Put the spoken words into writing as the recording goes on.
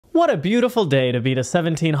What a beautiful day to beat a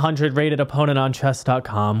 1700 rated opponent on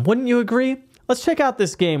chess.com, wouldn't you agree? Let's check out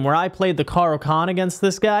this game where I played the caro-kann against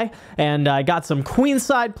this guy, and I got some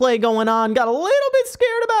queenside play going on, got a little bit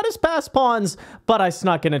scared about his passed pawns, but I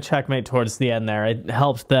snuck in a checkmate towards the end there. It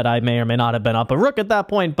helped that I may or may not have been up a rook at that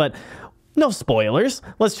point, but no spoilers.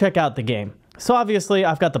 Let's check out the game. So obviously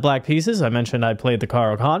I've got the black pieces. I mentioned I played the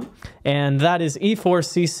caro-kann, and that is e4,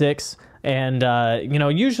 c6, and,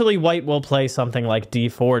 usually white will play something like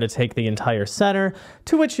d4 to take the entire center,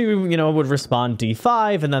 to which you would respond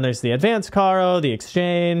d5, and then there's the advanced caro, the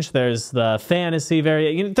exchange, there's the fantasy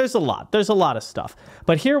variant. There's a lot of stuff.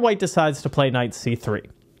 But here white decides to play knight c3.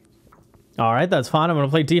 All right, that's fine. I'm going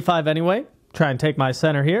to play d5 anyway, try and take my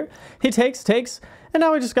center here. He takes, and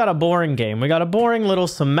now we just got a boring game. We got a boring little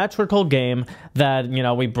symmetrical game that,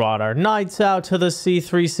 we brought our knights out to the c3,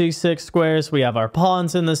 c6 squares. We have our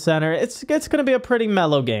pawns in the center. It's going to be a pretty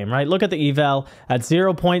mellow game, right? Look at the eval at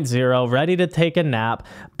 0.0, ready to take a nap.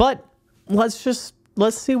 But let's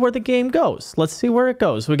see where the game goes. Let's see where it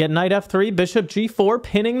goes. We get knight f3, bishop g4,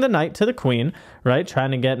 pinning the knight to the queen, right?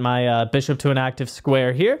 Trying to get my bishop to an active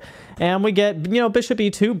square here. And we get, bishop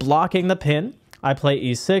e2, blocking the pin. I play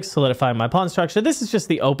e6, solidifying my pawn structure. This is just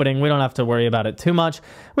the opening. We don't have to worry about it too much.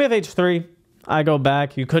 We have h3. I go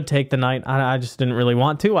back. You could take the knight. I just didn't really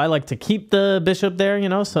want to. I like to keep the bishop there,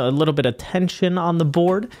 so a little bit of tension on the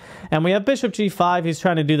board. And we have bishop g5. He's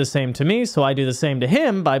trying to do the same to me, so I do the same to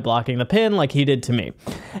him by blocking the pin like he did to me.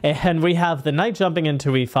 And we have the knight jumping into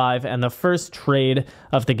e5, and the first trade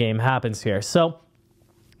of the game happens here. So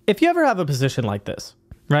if you ever have a position like this,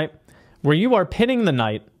 right, where you are pinning the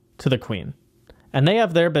knight to the queen, and they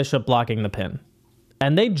have their bishop blocking the pin,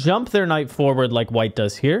 and they jump their knight forward like white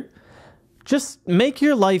does here, just make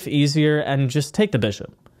your life easier and just take the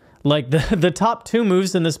bishop. Like the top two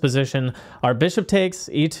moves in this position are bishop takes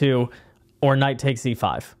e2 or knight takes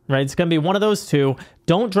e5, right? It's going to be one of those two.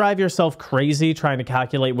 Don't drive yourself crazy trying to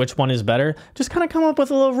calculate which one is better. Just kind of come up with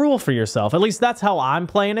a little rule for yourself. At least that's how I'm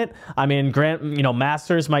playing it. I mean,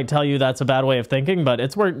 masters might tell you that's a bad way of thinking, but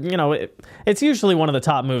it's where, it's usually one of the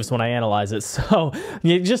top moves when I analyze it. So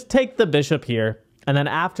you just take the bishop here, and then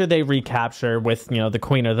after they recapture with, the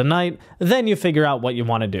queen or the knight, then you figure out what you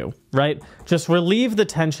want to do, right? Just relieve the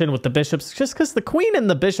tension with the bishops. Just because the queen and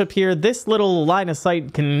the bishop here, this little line of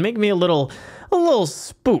sight can make me a little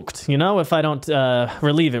spooked, if I don't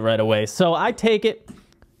relieve it right away. So I take it,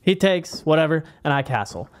 he takes, whatever, and I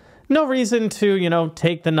castle. No reason to,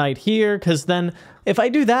 take the knight here, because then if I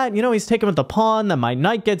do that, he's taken with the pawn, then my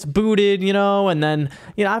knight gets booted, and then,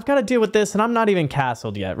 I've got to deal with this, and I'm not even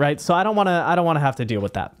castled yet, right? So I don't want to have to deal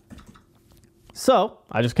with that. So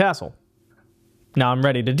I just castle. Now I'm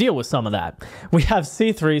ready to deal with some of that. We have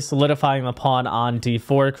c3 solidifying the pawn on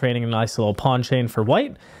d4, creating a nice little pawn chain for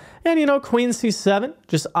white. And, queen c7,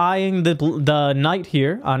 just eyeing the knight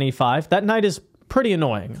here on e5. That knight is pretty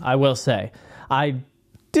annoying, I will say. I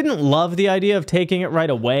didn't love the idea of taking it right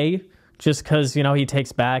away, just because, he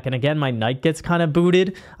takes back. And again, my knight gets kind of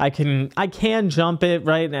booted. I can jump it,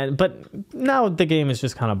 right? But now the game is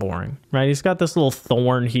just kind of boring, right? He's got this little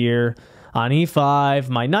thorn here on e5.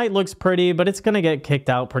 My knight looks pretty, but it's going to get kicked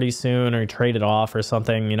out pretty soon or traded off or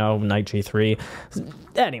something, knight g3.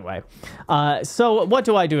 Anyway, so what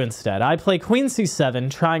do I do instead? I play queen c7,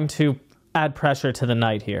 trying to add pressure to the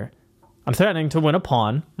knight here. I'm threatening to win a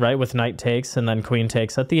pawn, right, with knight takes and then queen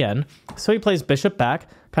takes at the end. So he plays bishop back,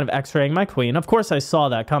 kind of x-raying my queen. Of course, I saw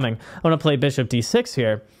that coming. I'm going to play bishop d6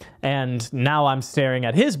 here, and now I'm staring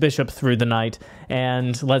at his bishop through the knight,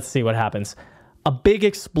 and let's see what happens. A big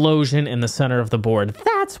explosion in the center of the board.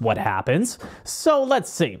 That's what happens. So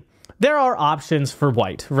let's see. There are options for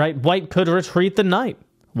white, right? White could retreat the knight.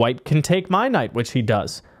 White can take my knight, which he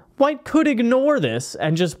does. White could ignore this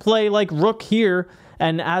and just play like rook here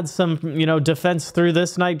and add some, defense through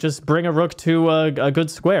this knight, just bring a rook to a good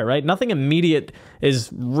square, right? Nothing immediate is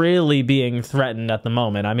really being threatened at the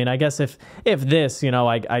moment. I mean, I guess if this,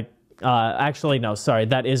 actually, no, sorry,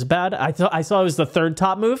 that is bad. I saw it was the third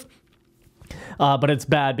top move, but it's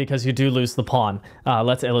bad because you do lose the pawn.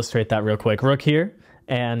 Let's illustrate that real quick. Rook here,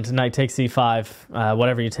 and knight takes e5,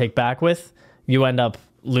 whatever you take back with, you end up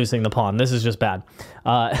losing the pawn. This is just bad.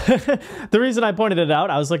 The reason I pointed it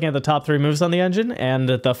out, I was looking at the top three moves on the engine, and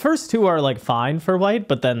the first two are like fine for white,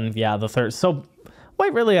 but then yeah, the third. So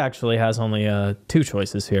white really actually has only two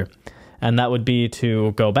choices here, and that would be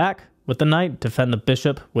to go back with the knight, defend the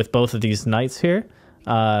bishop with both of these knights here.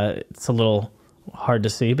 It's a little hard to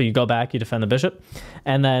see, but you go back, you defend the bishop,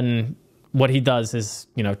 and then what he does is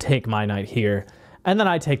take my knight here, and then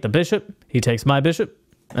I take the bishop, he takes my bishop,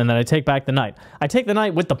 And then I take back the knight. I take the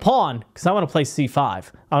knight with the pawn because I want to play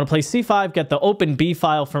c5. I want to play c5, get the open b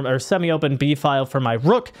file from, or semi-open b file for my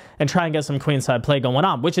rook, and try and get some queenside play going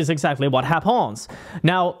on, which is exactly what happens.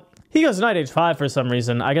 Now, he goes knight h5 for some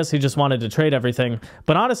reason. I guess he just wanted to trade everything.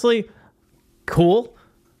 But honestly, cool.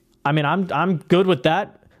 I mean, I'm good with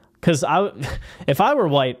that. Because if I were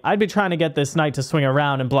white, I'd be trying to get this knight to swing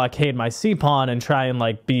around and blockade my c-pawn and try and,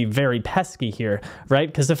 like, be very pesky here, right?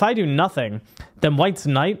 Because if I do nothing, then white's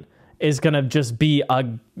knight is going to just be a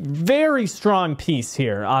very strong piece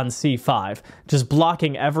here on c5, just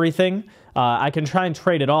blocking everything. I can try and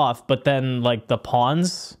trade it off, but then, like, the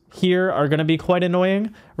pawns here are going to be quite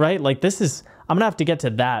annoying, right? Like, this is... I'm going to have to get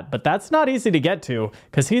to that, but that's not easy to get to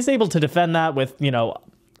because he's able to defend that with, you know,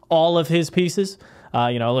 all of his pieces.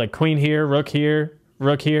 You know, like queen here, rook here,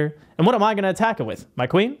 rook here. And what am I going to attack it with? My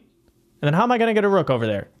queen? And then how am I going to get a rook over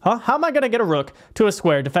there? Huh? How am I going to get a rook to a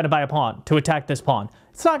square defended by a pawn to attack this pawn?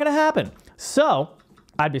 It's not going to happen. So,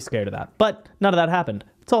 I'd be scared of that. But none of that happened.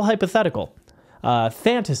 It's all hypothetical.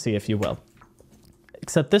 Fantasy, if you will.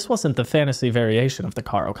 Except this wasn't the fantasy variation of the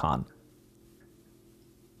caro-kann.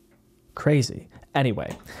 Crazy.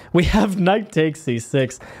 Anyway, we have knight takes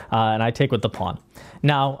c6, and I take with the pawn.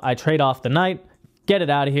 Now, I trade off the knight, get it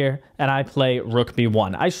out of here, and I play rook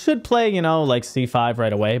b1. I should play, you know, like c5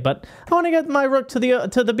 right away, but I want to get my rook to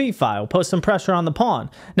the b file, put some pressure on the pawn.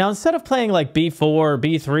 Now, instead of playing like b4 or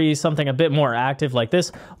b3, something a bit more active like this,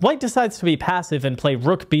 white decides to be passive and play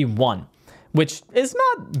rook b1, which is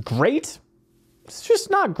not great. It's just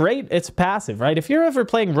not great. It's passive, right? If you're ever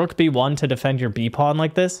playing rook b1 to defend your b pawn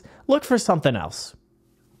like this, look for something else.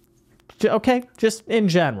 Okay? Just in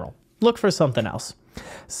general. Look for something else.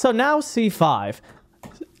 So now c5,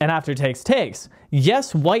 and after takes.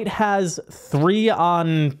 Yes, white has 3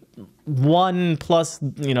 on 1 plus,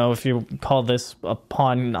 you know, if you call this a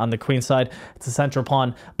pawn on the queen side, it's a central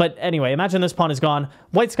pawn. But anyway, imagine this pawn is gone.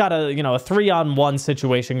 White's got a, you know, a 3 on 1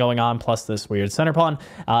 situation going on, plus this weird center pawn,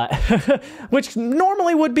 which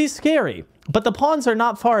normally would be scary. But the pawns are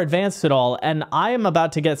not far advanced at all, and I am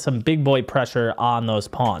about to get some big boy pressure on those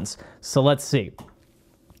pawns. So let's see.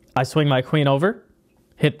 I swing my queen over,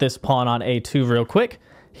 hit this pawn on a2 real quick.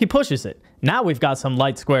 He pushes it. Now we've got some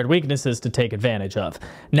light squared weaknesses to take advantage of.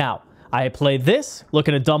 Now, I play this,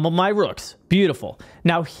 looking to double my rooks. Beautiful.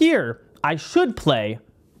 Now here, I should play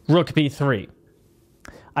rook b3.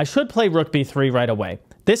 I should play rook b3 right away.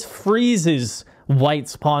 This freezes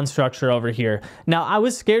white's pawn structure over here. Now, I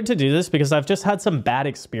was scared to do this because I've just had some bad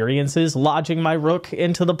experiences lodging my rook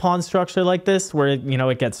into the pawn structure like this, where, you know,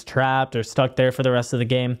 it gets trapped or stuck there for the rest of the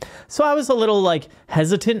game. So I was a little, like,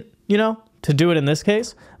 hesitant, you know, to do it in this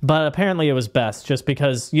case, but apparently it was best just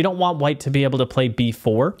because you don't want white to be able to play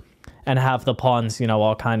b4 and have the pawns, you know,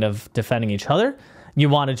 all kind of defending each other. You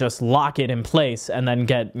want to just lock it in place and then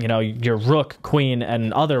get, you know, your rook, queen,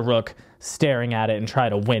 and other rook staring at it and try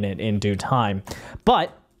to win it in due time.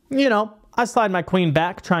 But, you know, I slide my queen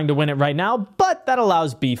back trying to win it right now, but that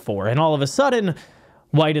allows b4, and all of a sudden,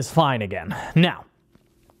 white is fine again. Now,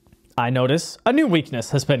 I notice a new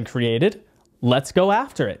weakness has been created. Let's go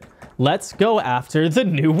after it. Let's go after the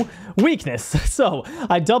new weakness. So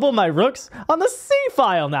I double my rooks on the C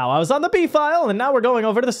file now. I was on the B file, and now we're going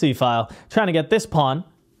over to the C file, trying to get this pawn,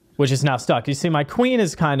 which is now stuck. You see, my queen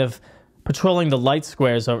is kind of patrolling the light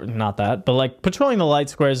squares over, not that, but like patrolling the light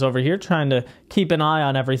squares over here, trying to keep an eye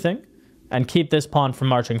on everything and keep this pawn from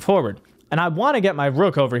marching forward. And I want to get my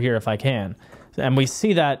rook over here if I can. And we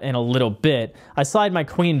see that in a little bit. I slide my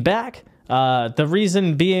queen back. The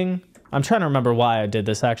reason being, I'm trying to remember why I did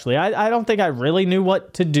this, actually. I don't think I really knew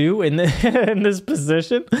what to do in, in this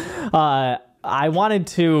position. I wanted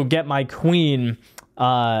to get my queen...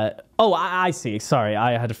 oh, I see. Sorry,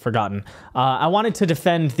 I had forgotten. I wanted to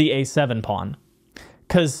defend the a7 pawn.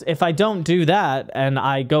 Because if I don't do that and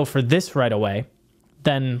I go for this right away,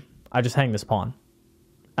 then I just hang this pawn.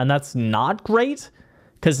 And that's not great.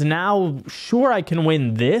 Because now, sure, I can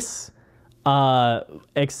win this.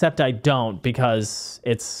 Except I don't, because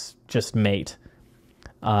it's just mate.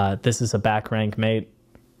 This is a back rank mate,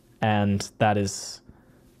 and that's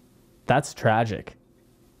tragic.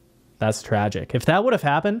 That's tragic. If that would have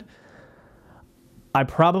happened, I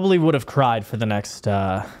probably would have cried for the next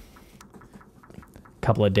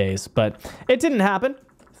couple of days, but it didn't happen.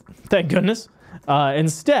 Thank goodness.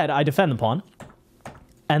 Instead, I defend the pawn.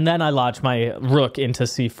 And then I lodge my rook into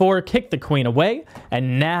c4, kick the queen away,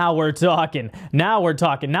 and now we're talking. Now we're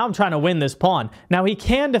talking. Now I'm trying to win this pawn. Now he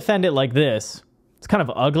can defend it like this. It's kind of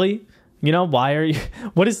ugly. You know, why are you...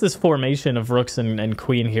 What is this formation of rooks and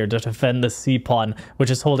queen here to defend the c pawn, which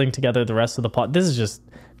is holding together the rest of the pawn? This is just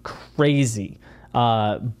crazy.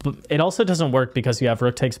 But it also doesn't work because you have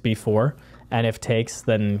rook takes b4, and if takes,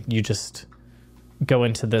 then you just go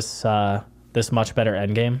into this this much better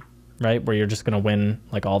endgame, right? Where you're just going to win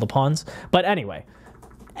like all the pawns. But anyway,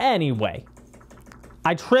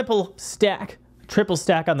 I triple stack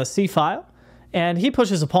on the c file, and he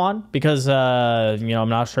pushes a pawn because, you know, I'm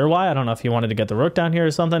not sure why. I don't know if he wanted to get the rook down here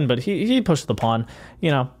or something, but he pushed the pawn,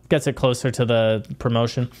 you know, gets it closer to the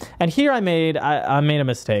promotion. And here I made a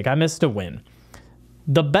mistake. I missed a win.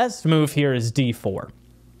 The best move here is d4.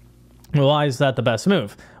 Well, why is that the best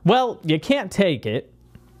move? Well, you can't take it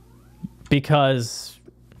because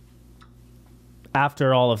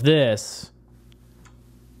after all of this,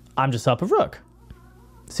 I'm just up a rook.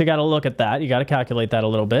 So you got to look at that. You got to calculate that a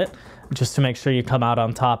little bit just to make sure you come out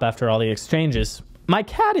on top after all the exchanges. My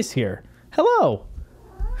cat is here. Hello.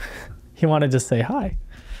 He wanted to say hi.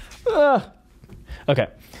 Okay.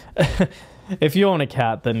 If you own a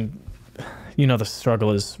cat, then you know the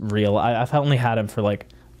struggle is real. I've only had him for like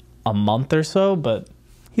a month or so, but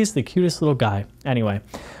he's the cutest little guy. Anyway,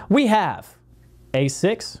 we have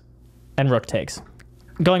a6 and rook takes.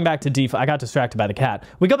 Going back to d4, I got distracted by the cat.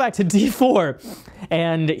 We go back to d4,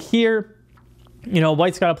 and here, you know,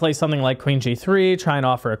 white's got to play something like queen g3, try and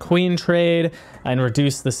offer a queen trade and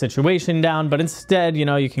reduce the situation down. But instead, you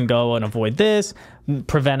know, you can go and avoid this,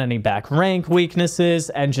 prevent any back rank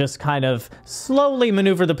weaknesses, and just kind of slowly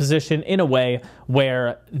maneuver the position in a way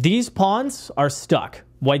where these pawns are stuck.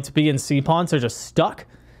 White's b and c pawns are just stuck.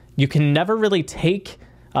 You can never really take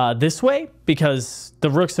this way because the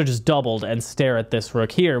rooks are just doubled and stare at this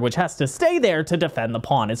rook here, which has to stay there to defend the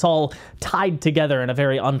pawn. It's all tied together in a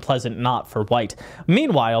very unpleasant knot for white.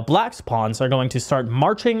 Meanwhile, black's pawns are going to start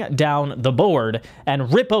marching down the board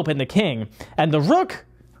and rip open the king, and the rook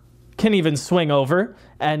can even swing over,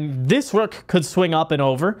 and this rook could swing up and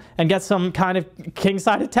over and get some kind of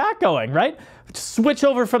king-side attack going, right? Switch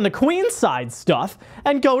over from the queen side stuff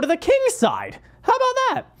and go to the king side. How about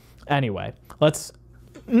that? Anyway, let's...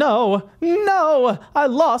 No, I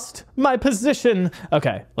lost my position.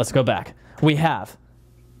 Okay, let's go back. We have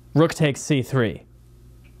rook takes c3,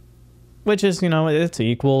 which is, you know, it's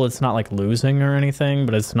equal. It's not like losing or anything,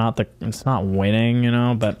 but it's not winning, you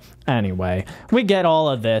know. But anyway, we get all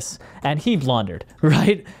of this, and he blundered,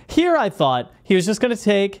 right? Here I thought he was just going to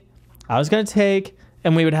take, I was going to take,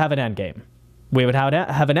 and we would have an endgame. We would have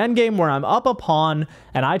an endgame where I'm up a pawn,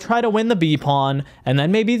 and I try to win the b pawn, and then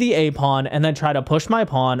maybe the a pawn, and then try to push my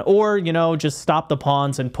pawn, or, you know, just stop the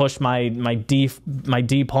pawns and push my d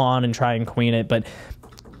pawn and try and queen it. But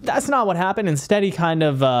that's not what happened. Instead, he kind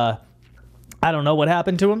of, I don't know what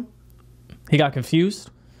happened to him. He got confused,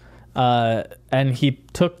 and he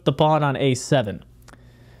took the pawn on a7.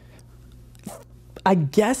 I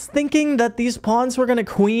guess thinking that these pawns were going to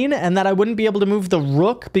queen and that I wouldn't be able to move the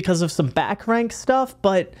rook because of some back rank stuff,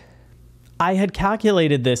 but I had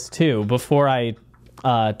calculated this too before I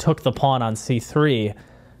took the pawn on c3.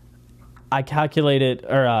 I calculated,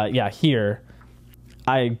 or yeah, here,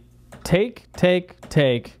 I take,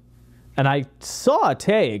 and I saw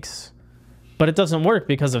takes, but it doesn't work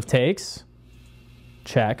because of takes.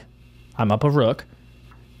 Check. I'm up a rook.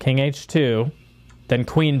 King h2. Then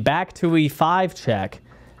queen back to e5 check,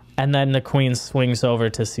 and then the queen swings over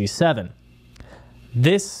to c7.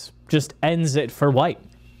 This just ends it for white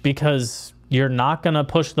because you're not going to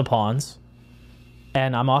push the pawns,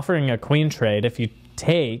 and I'm offering a queen trade. If you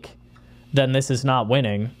take, then this is not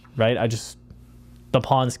winning, right? The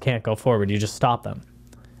pawns can't go forward. You just stop them.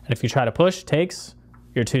 And if you try to push, takes,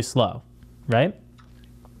 you're too slow, right?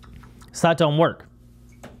 So that don't work.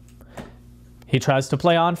 He tries to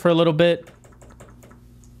play on for a little bit.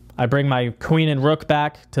 I bring my queen and rook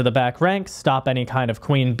back to the back rank, stop any kind of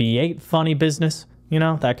queen b8 funny business. You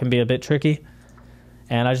know, that can be a bit tricky.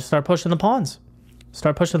 And I just start pushing the pawns.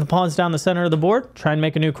 Start pushing the pawns down the center of the board, try and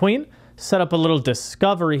make a new queen. Set up a little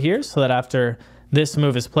discovery here so that after this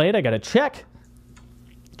move is played, I got to check,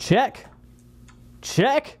 check,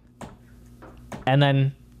 check, and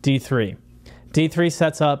then d3. d3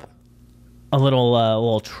 sets up a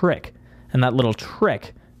little trick, and that little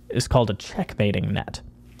trick is called a checkmating net.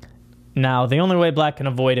 Now, the only way black can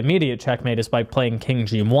avoid immediate checkmate is by playing king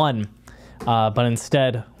g1, but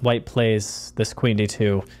instead, white plays this queen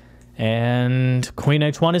d2, and queen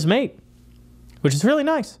h1 is mate, which is really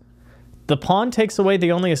nice. The pawn takes away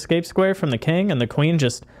the only escape square from the king, and the queen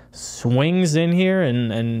just swings in here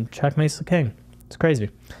and checkmates the king. It's crazy.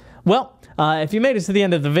 Well, if you made it to the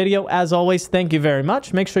end of the video, as always, thank you very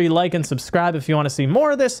much. Make sure you like and subscribe if you want to see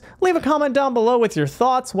more of this. Leave a comment down below with your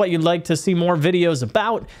thoughts, what you'd like to see more videos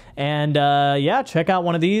about. And yeah, check out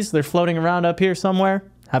one of these. They're floating around up here somewhere.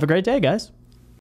 Have a great day, guys.